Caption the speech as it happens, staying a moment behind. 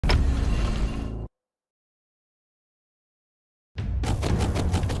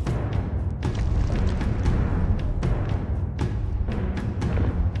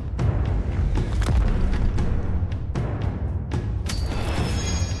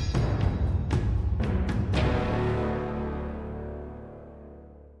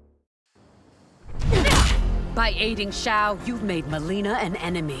By aiding Shao, you've made Melina an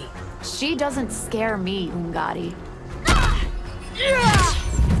enemy. She doesn't scare me, Ungadi.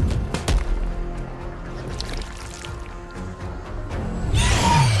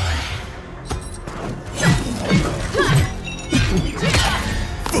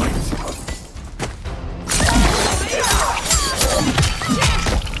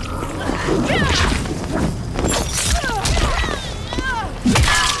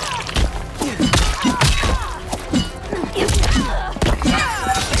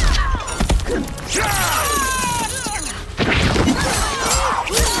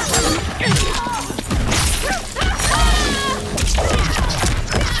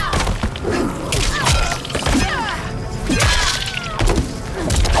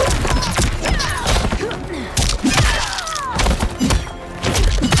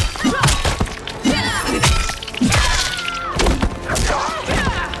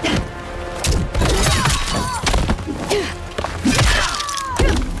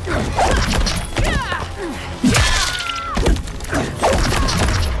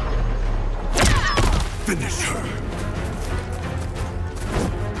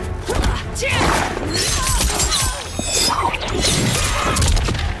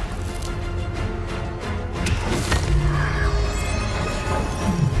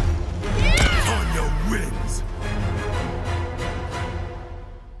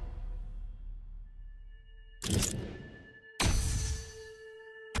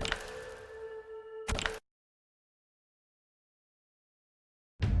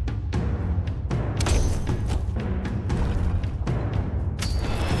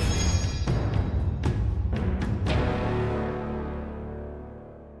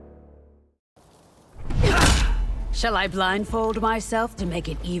 Shall I blindfold myself to make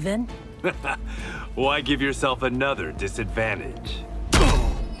it even? Why give yourself another disadvantage?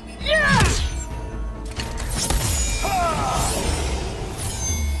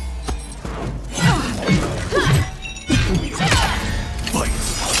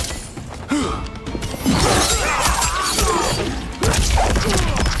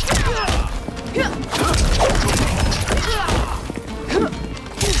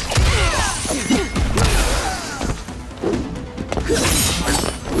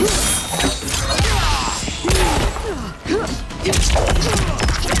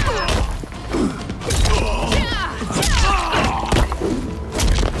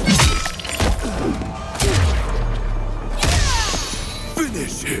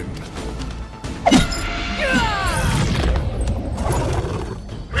 Finish him!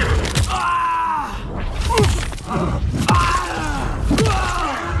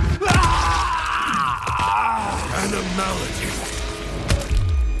 Animality!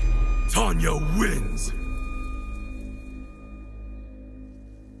 Tanya wins!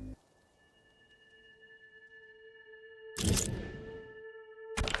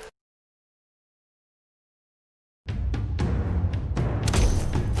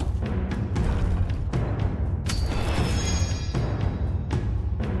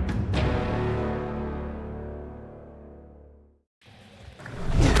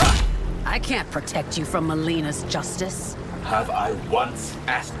 I can't protect you from Melina's justice. Have I once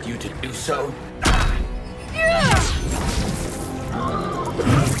asked you to do so?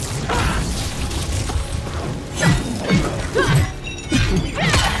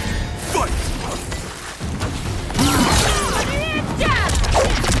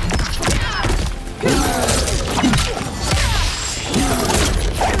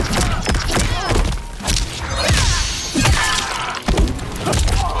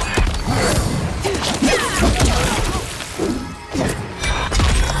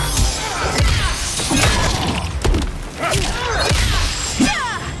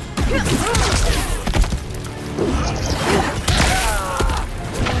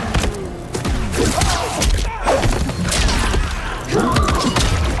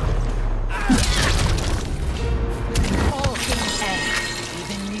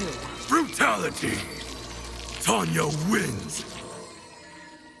 Brutality! Tanya wins!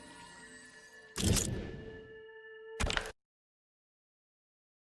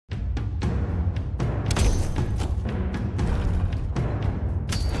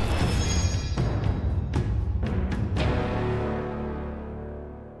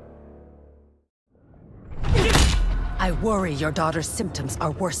 I worry your daughter's symptoms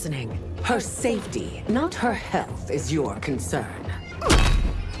are worsening. Her safety, not her health, is your concern.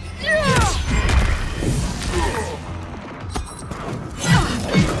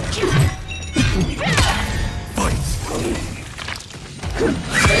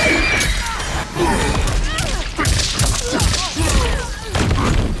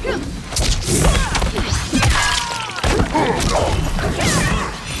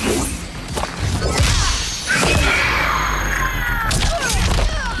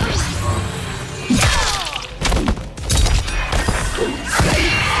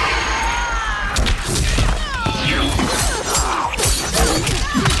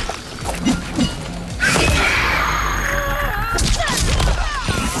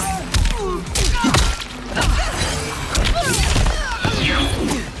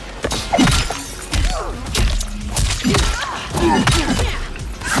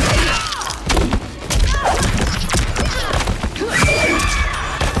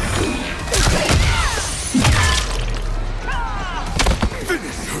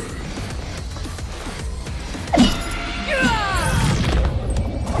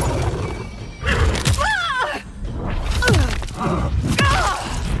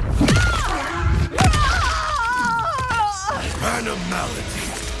 Animality.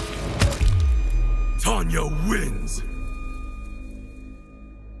 Tanya wins.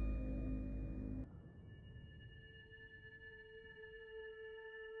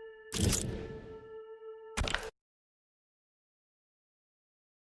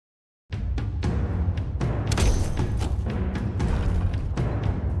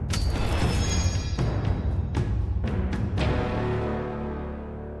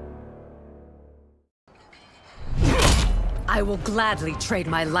 I will gladly trade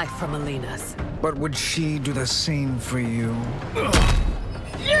my life for Melina's. But would she do the same for you?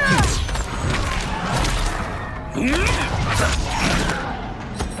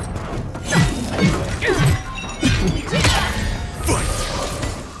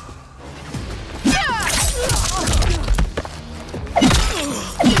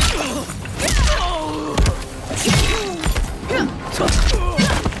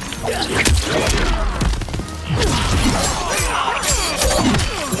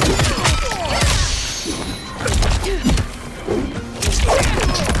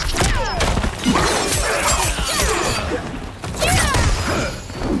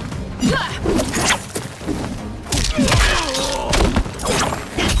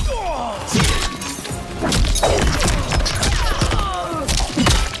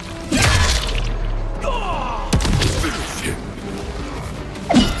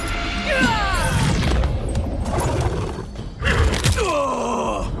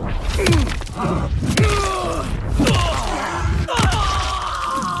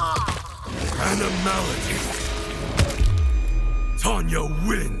 Animality. Tanya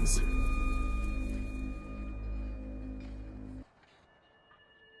wins.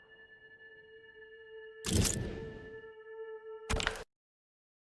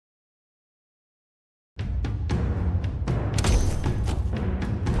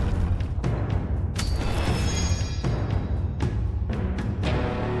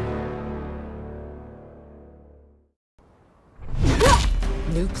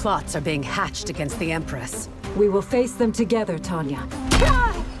 New plots are being hatched against the Empress. We will face them together, Tanya.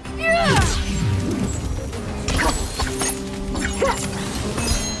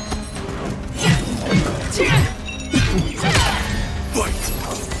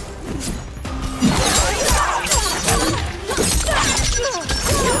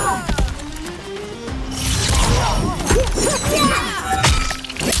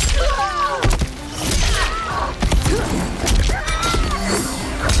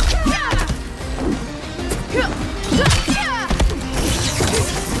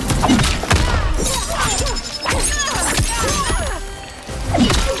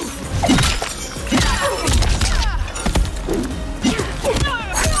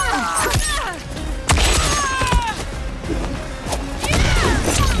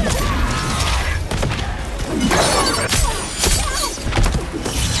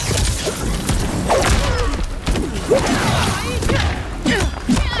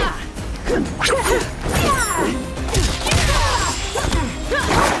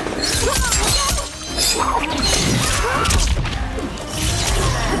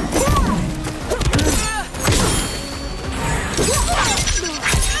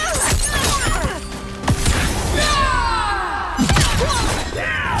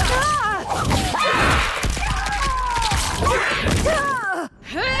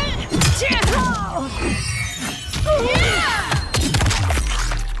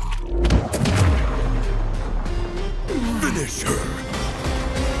 Finish her.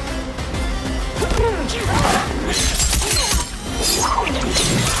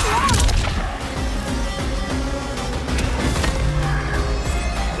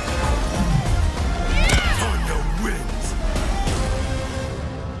 Tanya wins.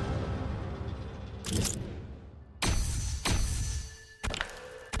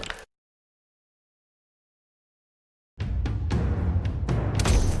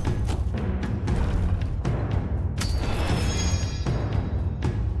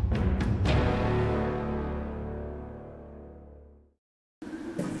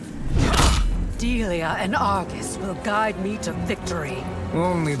 Delia and Argus will guide me to victory.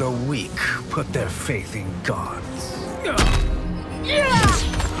 Only the weak put their faith in gods.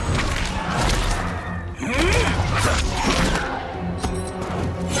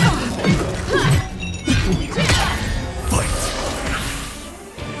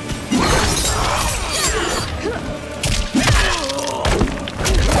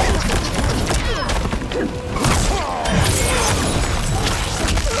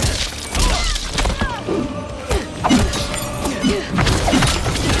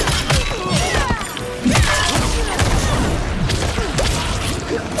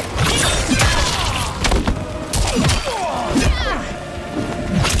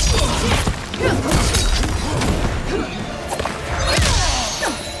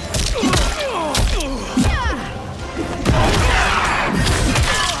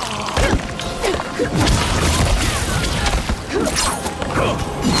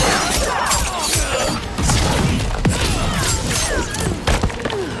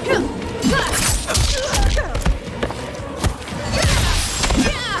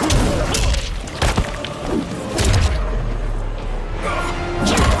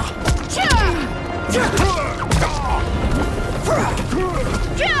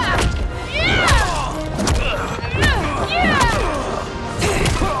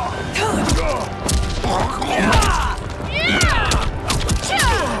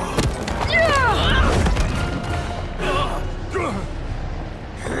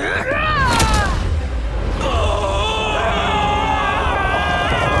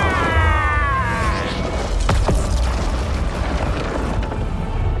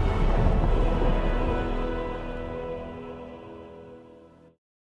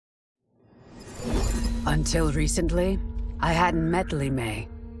 Until recently, I hadn't met Li Mei,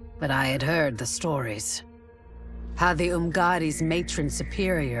 but I had heard the stories. How the Umgadi's matron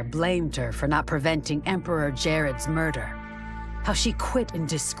superior blamed her for not preventing Emperor Jared's murder. How she quit in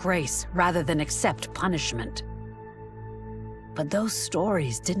disgrace rather than accept punishment. But those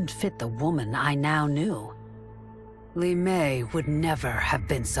stories didn't fit the woman I now knew. Li Mei would never have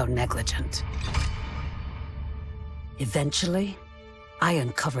been so negligent. Eventually, I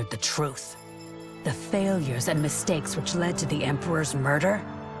uncovered the truth. The failures and mistakes which led to the Emperor's murder,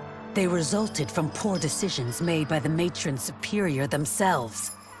 they resulted from poor decisions made by the matron superior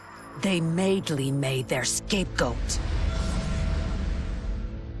themselves. They made Li Mei their scapegoat.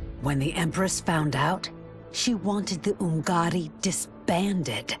 When the Empress found out, she wanted the Umgadi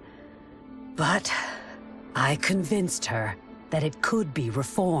disbanded. But I convinced her that it could be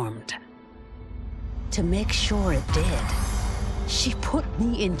reformed. To make sure it did, she put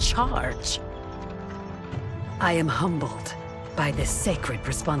me in charge. I am humbled by this sacred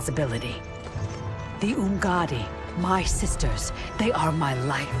responsibility. The Umgadi, my sisters, they are my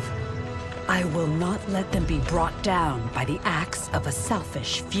life. I will not let them be brought down by the acts of a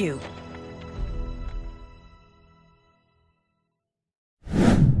selfish few.